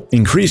 Okay, well,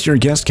 increase your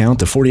guest count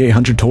to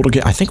 4,800 total.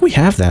 I think we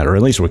have that, or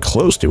at least we're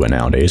close to it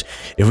nowadays.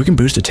 If we can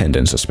boost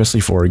attendance, especially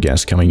for our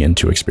guests coming in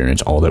to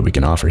experience all that we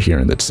can offer here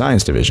in the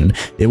Science Division,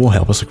 it will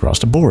help us across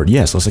the board.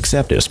 Yes, let's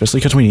accept it, especially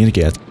because we need to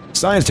get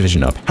Science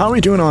Division up. How are we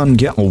doing on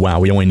get? Oh,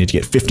 wow, we only need to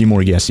get 50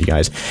 more guests, you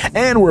guys.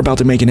 And we're about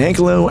to make an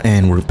Ankylo,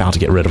 and we're about to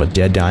get rid of a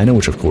dead dino,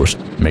 which of course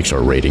makes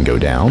our rating go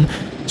down.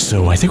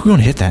 So I think we're going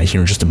to hit that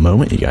here in just a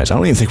moment, you guys. I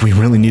don't even think we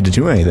really need to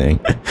do anything.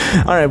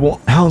 All right,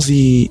 well, how's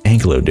the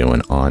Ankylo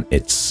doing on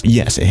its...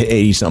 Yes, it hit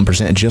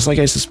 80-something%, just like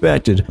I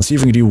suspected. Let's see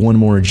if we can do one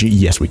more G.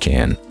 Yes, we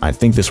can. I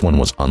think this one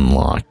was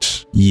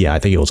unlocked. Yeah, I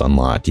think it was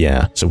unlocked,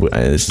 yeah. So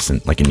this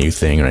isn't like a new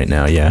thing right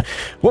now, yeah.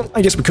 Well,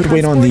 I guess we could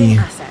wait on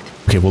the...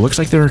 Okay, well, looks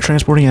like they're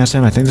transporting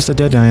asset. I think this is a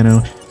dead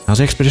dino. How's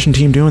the expedition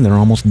team doing? They're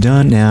almost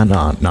done. Nah,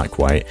 not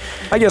quite.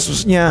 I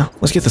guess, yeah,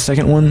 let's get the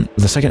second one.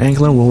 The second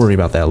angler, we'll worry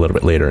about that a little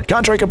bit later.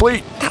 Contract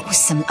complete! That was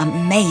some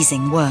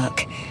amazing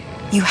work.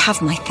 You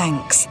have my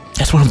thanks.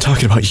 That's what I'm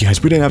talking about, you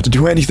guys. We didn't have to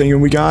do anything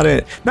and we got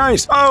it.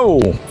 Nice!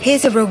 Oh!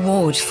 Here's a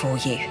reward for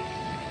you.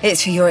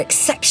 It's for your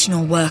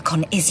exceptional work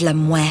on Isla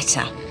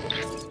Muerta.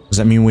 Does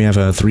that mean we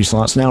have 3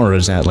 slots now, or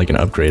is that like an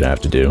upgrade I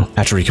have to do?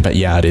 Hatchery capacity,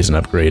 yeah, it is an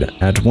upgrade.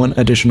 Add 1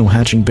 additional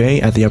hatching bay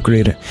at the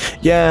upgrade.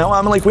 Yeah, well,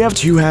 I'm like, we have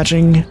 2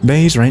 hatching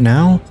bays right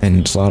now,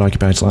 and slot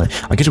occupied slot.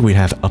 I guess we'd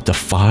have up to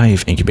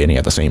 5 incubating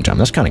at the same time.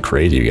 That's kind of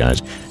crazy, you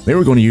guys. Maybe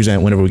we're going to use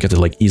that whenever we get to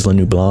like Isla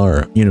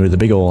Nublar, or, you know, the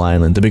big old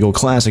island, the big old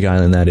classic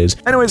island that is.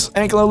 Anyways,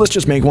 Anklo, let's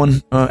just make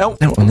one. Oh,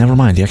 never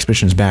mind. The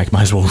expedition is back.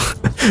 Might as well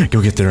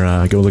go get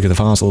their, go look at the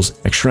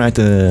fossils. Extract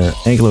the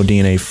Anklo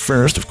DNA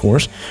first, of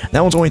course.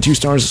 That one's only 2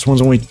 stars. This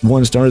one's only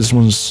 1 star. This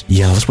one's,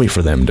 yeah, let's wait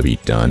for them to be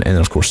done. And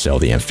then, of course, sell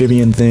the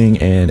amphibian thing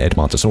and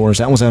Edmontosaurus.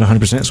 That one's at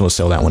 100%, so let's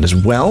sell that one as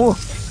well.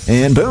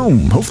 And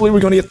boom. Hopefully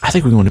we're going to get, I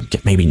think we're going to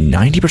get maybe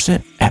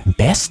 90% at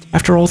best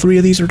after all 3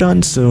 of these are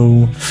done.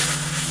 So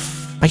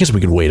I guess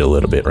we could wait a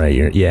little bit right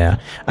here. Yeah,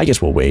 I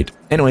guess we'll wait.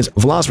 Anyways,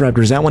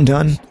 Velociraptor, is that one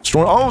done?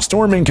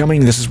 Storm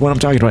incoming. This is what I'm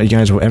talking about, you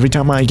guys. Every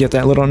time I get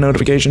that little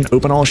notification,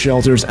 open all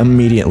shelters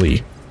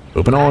immediately.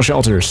 Open all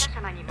shelters.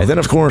 And then,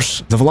 of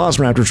course, the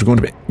Velociraptors are going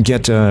to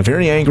get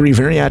very angry,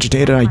 very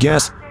agitated, I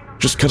guess,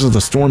 just because of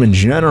the storm in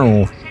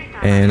general.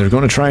 And they're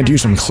going to try and do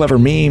some clever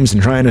memes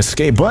and try and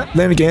escape. But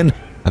then again,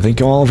 I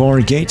think all of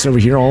our gates over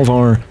here, all of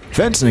our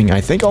fencing,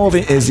 I think all of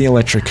it is the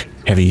electric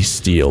heavy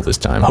steel this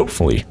time.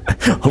 Hopefully.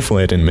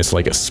 Hopefully I didn't miss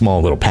like a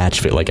small little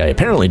patch fit like I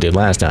apparently did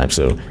last time.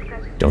 So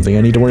don't think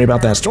I need to worry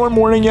about that. Storm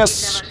warning,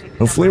 yes.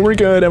 Hopefully we're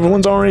good.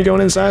 Everyone's already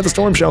going inside the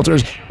storm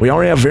shelters. We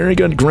already have very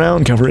good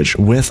ground coverage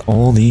with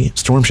all the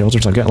storm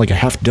shelters. I've got like a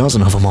half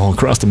dozen of them all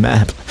across the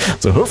map.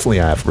 So hopefully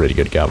I have pretty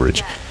good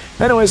coverage.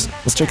 Anyways,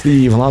 let's check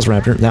the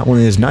Velociraptor. That one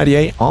is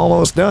 98,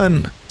 almost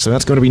done. So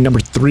that's going to be number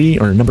 3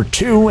 or number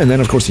 2. And then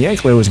of course the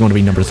Anklo is going to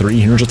be number 3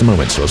 here in just a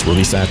moment. So let's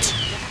release that.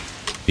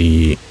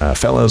 The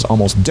fellas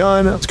almost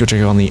done. Let's go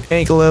check on the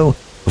Anklo.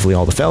 Hopefully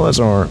all the fellas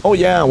are... Oh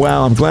yeah,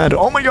 wow, I'm glad.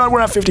 Oh my god, we're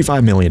at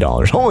 $55 million.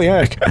 Holy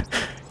heck.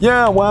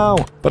 Yeah, wow.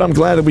 But I'm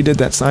glad that we did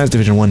that Science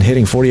Division one,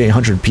 hitting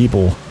 4,800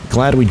 people.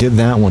 Glad we did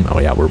that one. Oh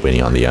yeah, we're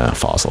waiting on the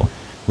fossil.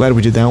 Glad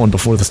we did that one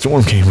before the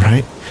storm came,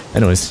 right?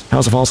 Anyways,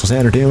 how's the fossil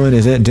center doing?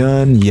 Is it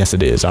done? Yes,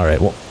 it is. Alright,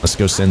 well, let's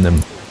go send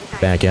them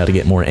back out to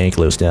get more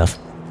Anklo stuff.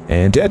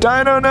 And dead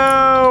dino,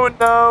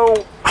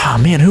 no! Ah,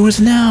 man, who is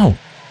now?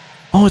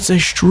 Oh, it's a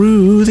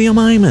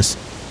Struthiomimus.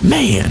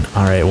 Man!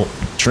 Alright, well,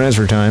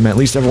 transfer time. At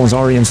least everyone's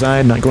already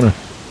inside. Not gonna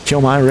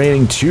kill my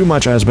rating too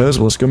much, I suppose.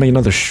 But let's go make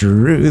another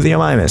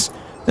Struthiomimus.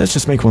 Let's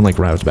just make one like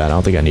Rousebat. I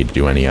don't think I need to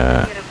do any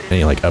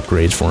like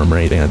upgrades for him or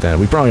anything like that.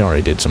 We probably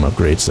already did some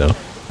upgrades, so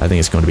I think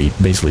it's going to be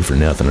basically for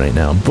nothing right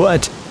now.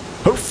 But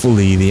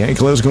hopefully the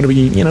Anklo is going to be,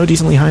 you know,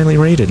 decently highly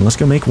rated. Let's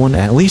go make one,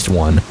 at least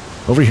one,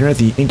 over here at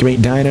the Incubate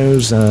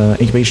Dinos,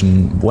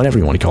 incubation, whatever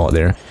you want to call it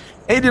there.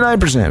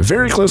 89%,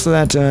 very close to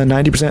that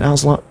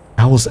 90%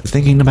 I was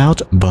thinking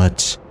about,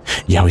 but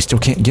yeah, we still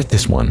can't get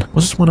this one.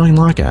 What's this one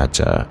unlock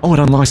at? Oh, it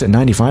unlocks at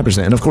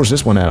 95%, and of course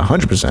this one at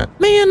 100%.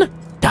 Man!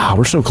 Ah,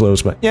 we're so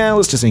close, but yeah,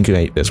 let's just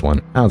incubate this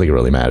one. I don't think it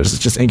really matters.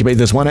 Let's just incubate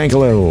this one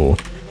Anklo.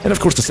 And of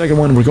course the second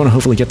one, we're going to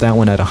hopefully get that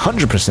one at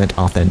 100%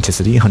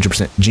 authenticity,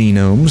 100%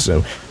 genome,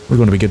 so we're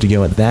going to be good to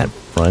go at that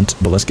front.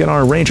 But let's get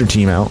our ranger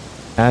team out.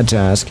 Add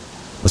task.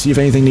 Let's see if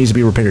anything needs to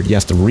be repaired.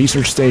 Yes, the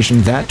research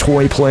station, that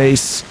toy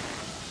place.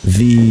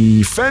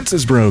 The fence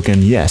is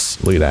broken.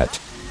 Yes, look at that.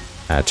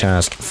 Add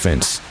task,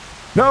 fence.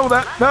 No,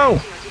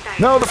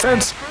 no, the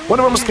fence. One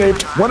of them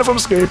escaped. One of them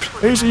escaped.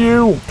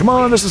 ACU. Come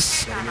on, this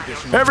is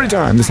every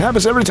time. This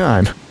happens every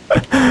time.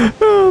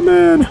 Oh,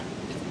 man.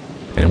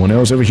 Anyone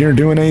else over here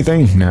doing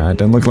anything? Nah, it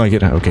doesn't look like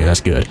it. Okay,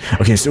 that's good.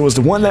 Okay, so it was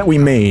the one that we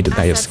made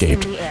that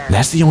escaped.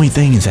 That's the only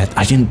thing, is that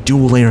I didn't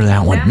dual layer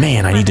that one.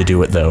 Man, I need to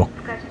do it, though.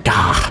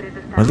 Gah.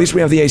 Well, at least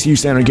we have the ACU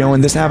center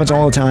going. This happens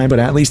all the time, but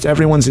at least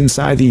everyone's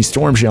inside these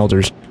storm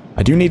shelters.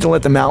 I do need to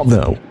let them out,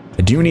 though.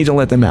 I do need to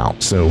let them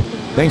out. So,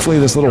 thankfully,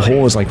 this little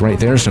hole is, like, right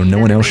there, so no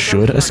one else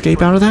should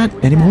escape out of that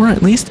anymore,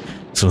 at least.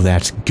 So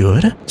that's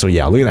good. So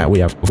yeah, look at that. We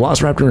have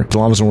Velociraptor,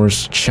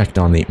 Dilophosaurus checked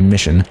on the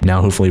mission.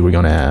 Now hopefully we're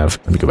going to have,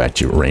 let me go back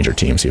to Ranger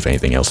team, see if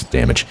anything else is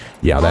damaged.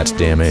 Yeah, that's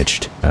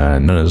damaged.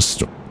 None of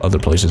the other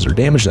places are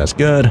damaged. That's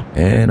good.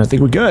 And I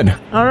think we're good.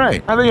 All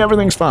right. I think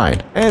everything's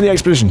fine. And the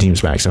expedition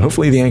team's back. So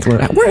hopefully the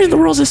Ankler, where in the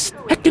world is this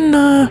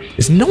heckin',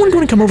 is no one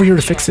going to come over here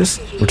to fix this?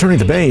 Returning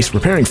to base,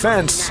 repairing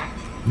fence.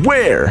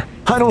 Where?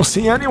 I don't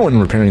see anyone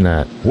repairing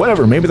that.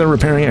 Whatever, maybe they're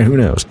repairing it, who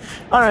knows.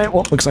 Alright,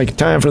 well, looks like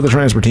time for the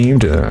transport team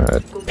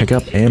to pick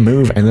up and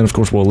move, and then of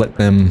course we'll let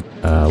them,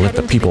 let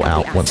the people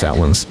out once that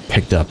one's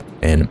picked up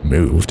and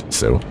moved.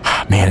 So,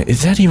 man,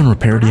 is that even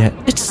repaired yet?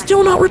 It's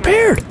still not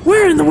repaired!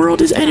 Where in the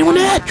world is anyone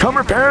at? Come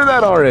repair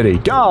that already!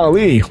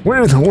 Golly,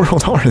 where in the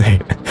world are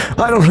they?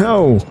 I don't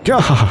know.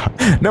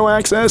 God, no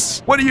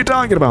access? What are you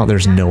talking about?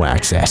 There's no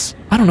access.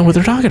 I don't know what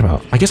they're talking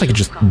about. I guess I could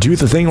just do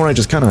the thing where I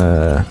just kind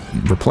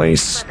of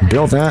replace,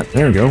 build that.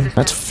 There we go.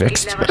 That's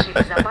fixed.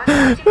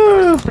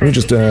 Let me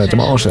just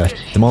demolish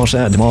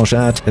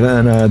that, and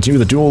then do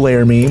the dual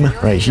layer meme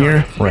right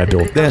here, where I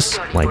build this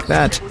like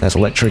that. That's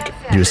electric.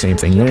 Do the same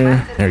thing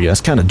there. There you go.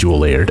 That's kind of dual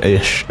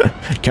layered-ish.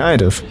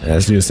 Kind of.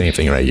 Let's do the same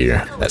thing right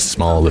here. That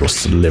small little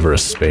sliver of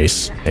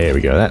space. There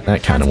we go.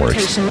 That kind of works.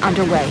 Transportation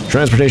underway.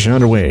 Transportation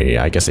underway.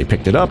 I guess they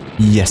picked it up.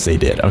 Yes, they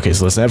did. Okay,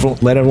 so let's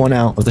let everyone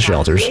out of the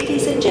shelters.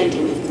 Ladies and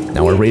gentlemen.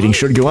 Now our rating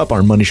should go up,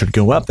 our money should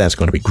go up, that's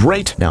going to be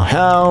great. Now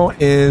how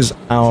is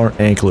our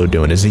Ankylo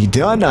doing? Is he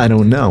done? I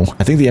don't know.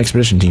 I think the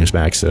expedition team's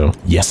back, so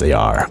yes they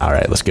are.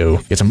 Alright, let's go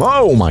get some.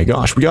 Oh my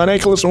gosh, we got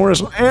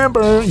Ankylosaurus,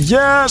 Amber,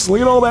 yes,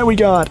 look at all that we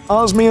got.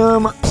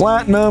 Osmium,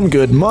 Platinum,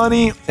 good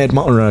money,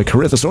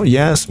 Corythosaurus,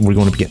 yes, we're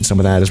going to be getting some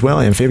of that as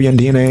well. Amphibian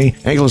DNA,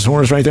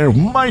 Ankylosaurus right there,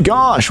 my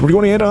gosh, we're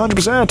going to hit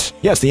 100%.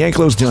 Yes, the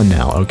Ankylo's done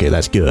now, okay,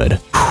 that's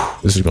good.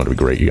 This is going to be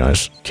great, you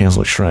guys.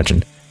 Cancel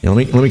extraction. Yeah,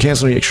 let me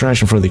cancel the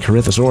extraction for the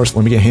Corythosaurus.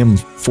 Let me get him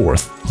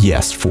 4th.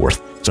 Yes, 4th.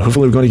 So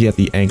hopefully we're going to get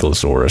the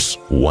Ankylosaurus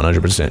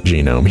 100%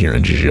 genome here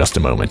in just a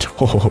moment.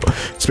 Oh,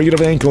 speaking of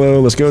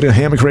Ankylo, let's go to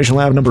Hammock Creation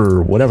Lab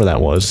number whatever that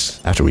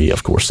was. After we,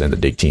 of course, send the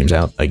dig teams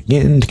out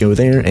again to go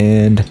there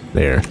and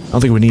there. I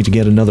don't think we need to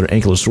get another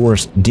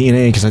Ankylosaurus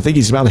DNA because I think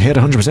he's about to hit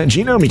 100%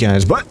 genome, you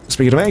guys. But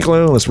speaking of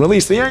Ankylo, let's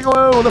release the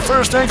Ankylo, the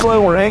first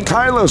Ankylo or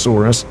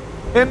Ankylosaurus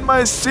in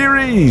my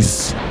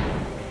series.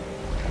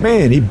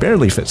 Man, he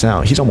barely fits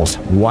out. He's almost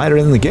wider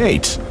than the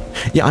gate.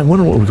 Yeah, I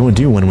wonder what we're going to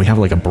do when we have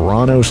like a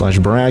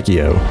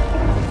Brano/Brachio.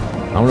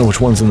 I don't know which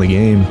one's in the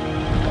game.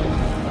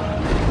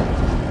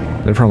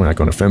 They're probably not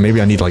going to fit.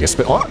 Maybe I need like a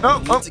spit.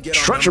 Oh,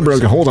 stretcher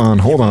broken. Hold on.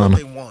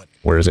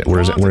 Where is it?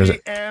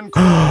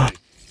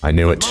 I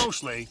knew it.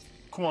 Mostly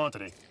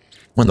quantity.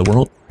 What in the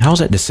world? How is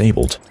that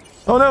disabled?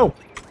 Oh no!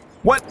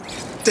 What?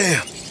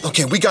 Damn.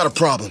 Okay, we got a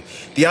problem.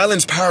 The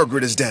island's power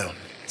grid is down.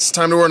 It's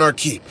time to earn our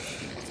keep.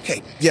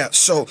 Okay, yeah,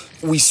 so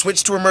we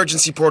switch to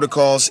emergency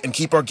protocols and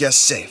keep our guests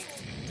safe.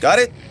 Got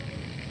it?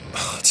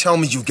 Tell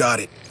me you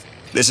got it.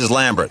 This is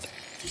Lambert.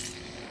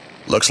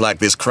 Looks like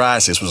this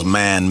crisis was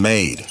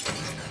man-made.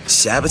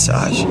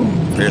 Sabotage?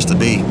 Appears to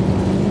be.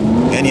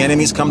 Any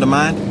enemies come to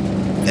mind?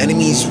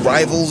 Enemies,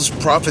 rivals,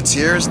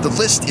 profiteers, the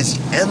list is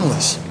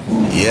endless.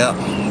 Yeah,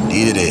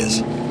 indeed it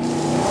is.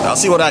 I'll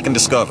see what I can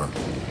discover.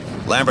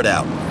 Lambert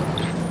out.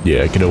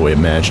 Yeah, I can only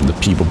imagine the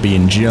people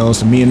being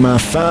jealous of me and my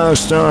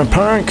 5-star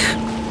park.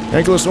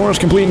 Ankylosaurus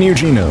complete new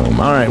genome.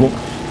 Alright, well,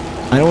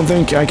 I don't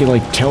think I could,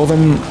 like, tell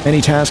them any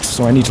tasks,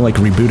 so I need to, like,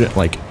 reboot it,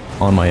 like,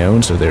 on my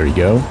own, so there you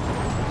go.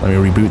 Let me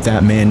reboot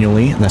that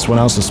manually. That's what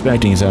I was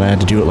suspecting, is that I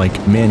had to do it,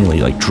 like, manually,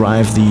 like,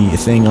 drive the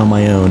thing on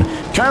my own.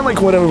 Kind of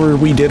like whatever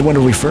we did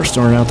whenever we first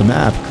started out the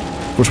map.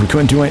 Of course, we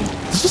couldn't do it.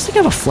 Does this thing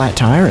have a flat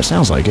tire? It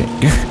sounds like it.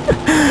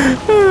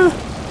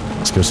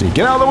 Let's go see.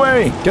 Get out of the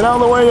way! Get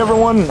out of the way,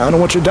 everyone! I don't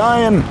want you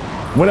dying!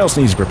 What else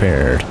needs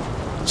prepared?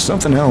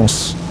 Something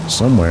else.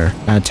 Somewhere.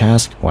 Add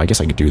task. Well, I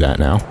guess I could do that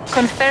now.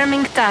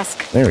 Confirming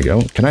task. There we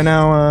go. Can I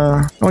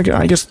now, oh,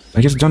 I guess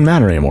it doesn't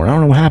matter anymore. I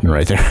don't know what happened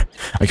right there.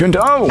 I couldn't,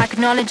 oh!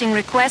 Acknowledging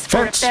request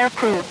for repair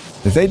crew.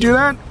 Did they do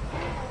that?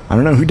 I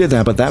don't know who did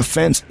that, but that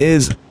fence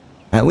is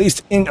at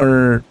least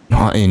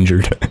not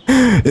injured.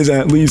 Is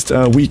at least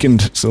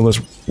weakened. So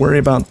let's worry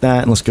about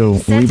that. Let's go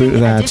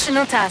reboot that.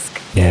 Additional task.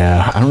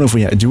 Yeah, I don't know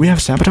if do we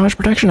have sabotage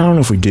protection? I don't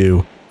know if we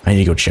do. I need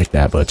to go check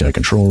that, but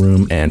control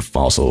room and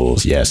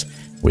fossils, yes.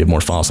 We have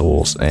more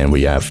fossils, and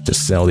we have to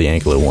sell the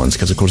Ankylo ones,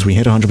 because of course we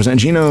hit 100%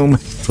 genome.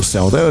 So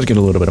sell those, get a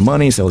little bit of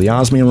money, sell the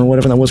osmium or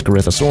whatever that was,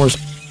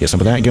 Corythosaurus. Get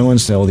some of that going,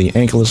 sell the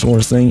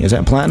Ankylosaurus thing. Is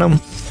that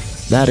platinum?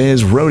 That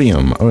is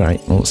rhodium.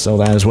 Alright, well, let's sell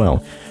that as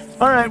well.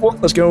 Alright, well,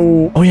 let's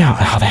go. Oh yeah,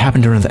 that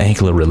happened during the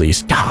Ankylo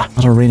release. God,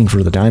 that's our rating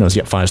for the dinos.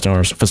 Yep, 5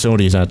 stars.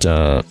 Facilities at,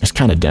 it's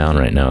kind of down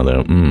right now,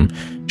 though.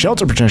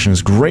 Shelter protection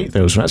is great,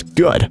 though, so that's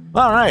good.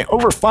 Alright,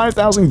 over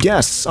 5,000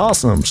 guests.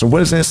 Awesome. So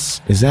what is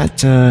this? Is that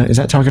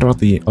talking about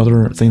the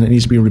other thing that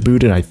needs to be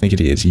rebooted? I think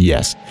it is,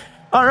 yes.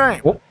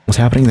 Alright, well, what's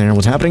happening there?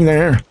 What's happening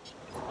there?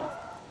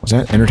 What's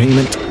that?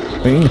 Entertainment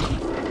thing?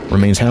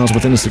 Remains housed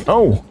within the...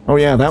 Oh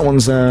yeah, that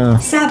one's,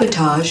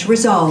 Sabotage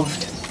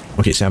resolved.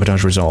 Okay,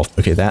 sabotage resolved.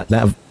 Okay, that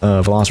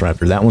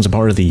Velociraptor, that one's a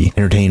part of the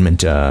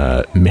entertainment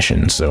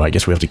mission, so I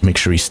guess we have to make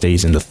sure he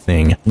stays in the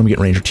thing. Let me get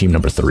Ranger Team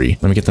number 3.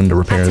 Let me get them to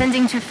repair...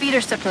 Attending to feeder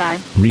supply.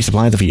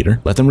 Resupply the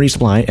feeder. Let them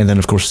resupply, and then,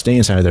 of course, stay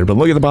inside there. But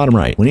look at the bottom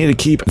right. We need to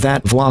keep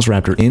that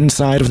Velociraptor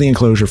inside of the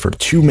enclosure for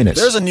 2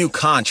 minutes. There's a new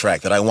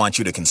contract that I want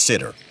you to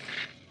consider.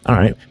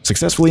 Alright,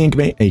 successfully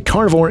incubate a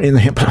carnivore in the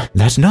hip.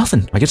 That's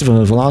nothing. I guess if a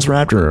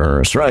Velociraptor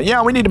or a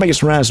yeah, we need to make a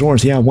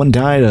Ceratosaurus. Yeah, one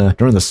died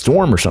during the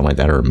storm or something like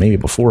that, or maybe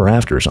before or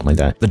after or something like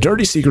that. The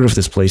dirty secret of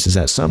this place is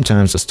that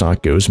sometimes the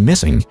stock goes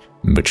missing,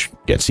 which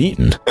gets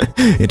eaten.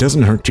 It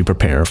doesn't hurt to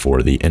prepare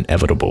for the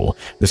inevitable.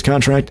 This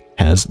contract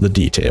has the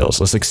details.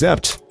 Let's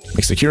accept.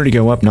 Make security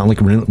go up, not like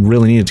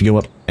really needed to go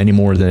up any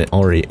more than it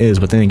already is.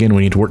 But then again,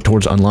 we need to work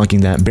towards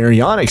unlocking that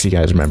baryonyx, you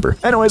guys remember.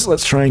 Anyways,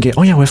 let's try and get...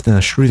 Oh yeah, we have the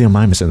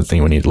Struthiomimus in the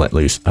thing we need to let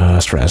loose.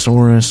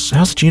 Stratosaurus.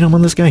 How's the genome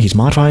on this guy? He's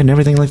modified and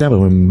everything like that, but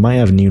we might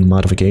have new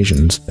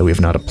modifications that we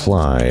have not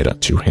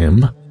applied to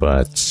him.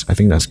 But I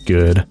think that's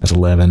good. That's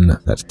 11.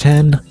 That's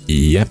 10.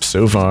 Yep,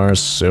 so far,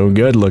 so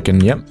good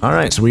looking. Yep. All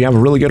right, so we have a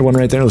really good one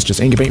right there. Let's just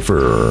incubate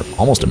for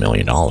almost $1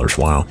 million.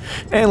 Wow.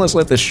 And let's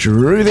let the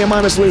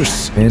Struthiomimus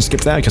loose. And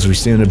skip that because we've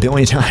seen it a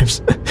billion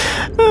times.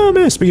 Oh,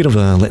 man. Speaking of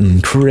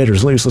letting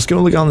critters loose, let's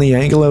go look on the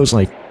Angelo's,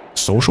 like,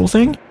 social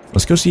thing.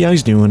 Let's go see how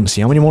he's doing,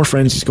 see how many more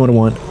friends he's going to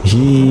want.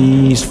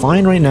 He's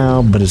fine right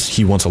now, but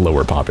he wants a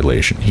lower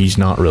population. He's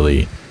not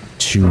really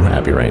too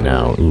happy right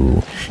now.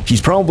 Ooh.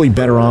 He's probably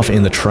better off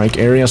in the trike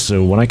area,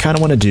 so what I kind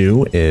of want to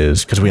do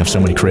is, because we have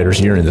so many critters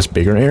here in this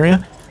bigger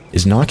area,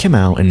 is knock him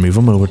out and move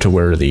him over to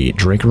where the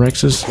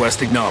Dracorexes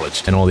Quest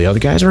acknowledged. And all the other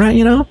guys are at,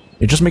 you know?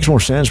 It just makes more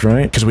sense,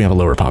 right? Because we have a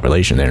lower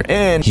population there.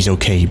 And he's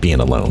okay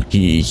being alone.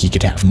 He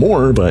could have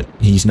more, but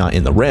he's not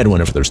in the red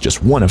whenever there's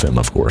just one of him,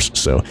 of course.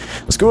 So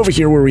let's go over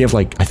here where we have,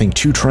 like, I think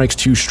 2 trikes,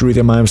 2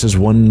 Struthiomimuses,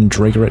 1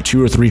 Dracorex,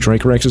 2 or 3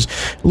 Dracorexes.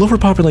 Lower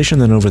population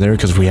than over there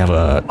because we have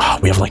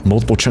like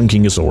multiple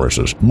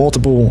Chunkingosauruses,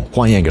 multiple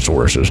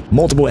Huayangosauruses,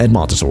 multiple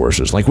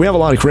Edmontosauruses. Like, we have a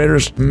lot of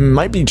critters.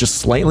 Might be just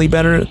slightly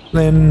better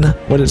than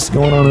what is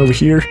going on over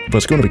here, but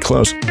it's going to be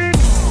close.